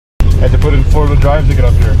Had to put in 4-wheel drive to get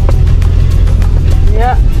up here.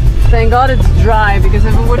 Yeah, thank God it's dry, because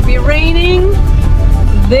if it would be raining,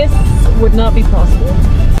 this would not be possible.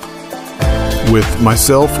 With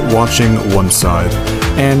myself watching one side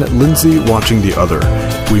and Lindsay watching the other,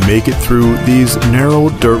 we make it through these narrow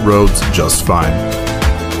dirt roads just fine.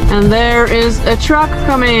 And there is a truck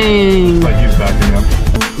coming. Like he's backing up.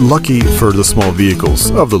 Lucky for the small vehicles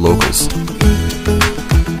of the locals.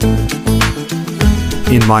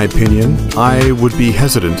 In my opinion, I would be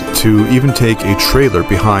hesitant to even take a trailer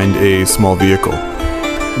behind a small vehicle.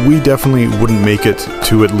 We definitely wouldn't make it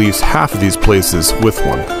to at least half of these places with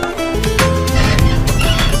one.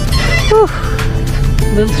 Whew.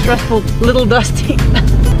 A little stressful, little dusty.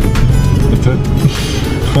 That's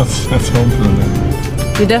it. That's home for the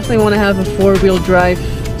day. You definitely want to have a 4-wheel drive,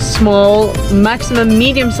 small, maximum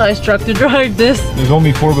medium-sized truck to drive this. There's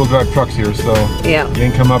only 4-wheel drive trucks here, so yeah, you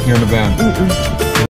ain't come up here in a van.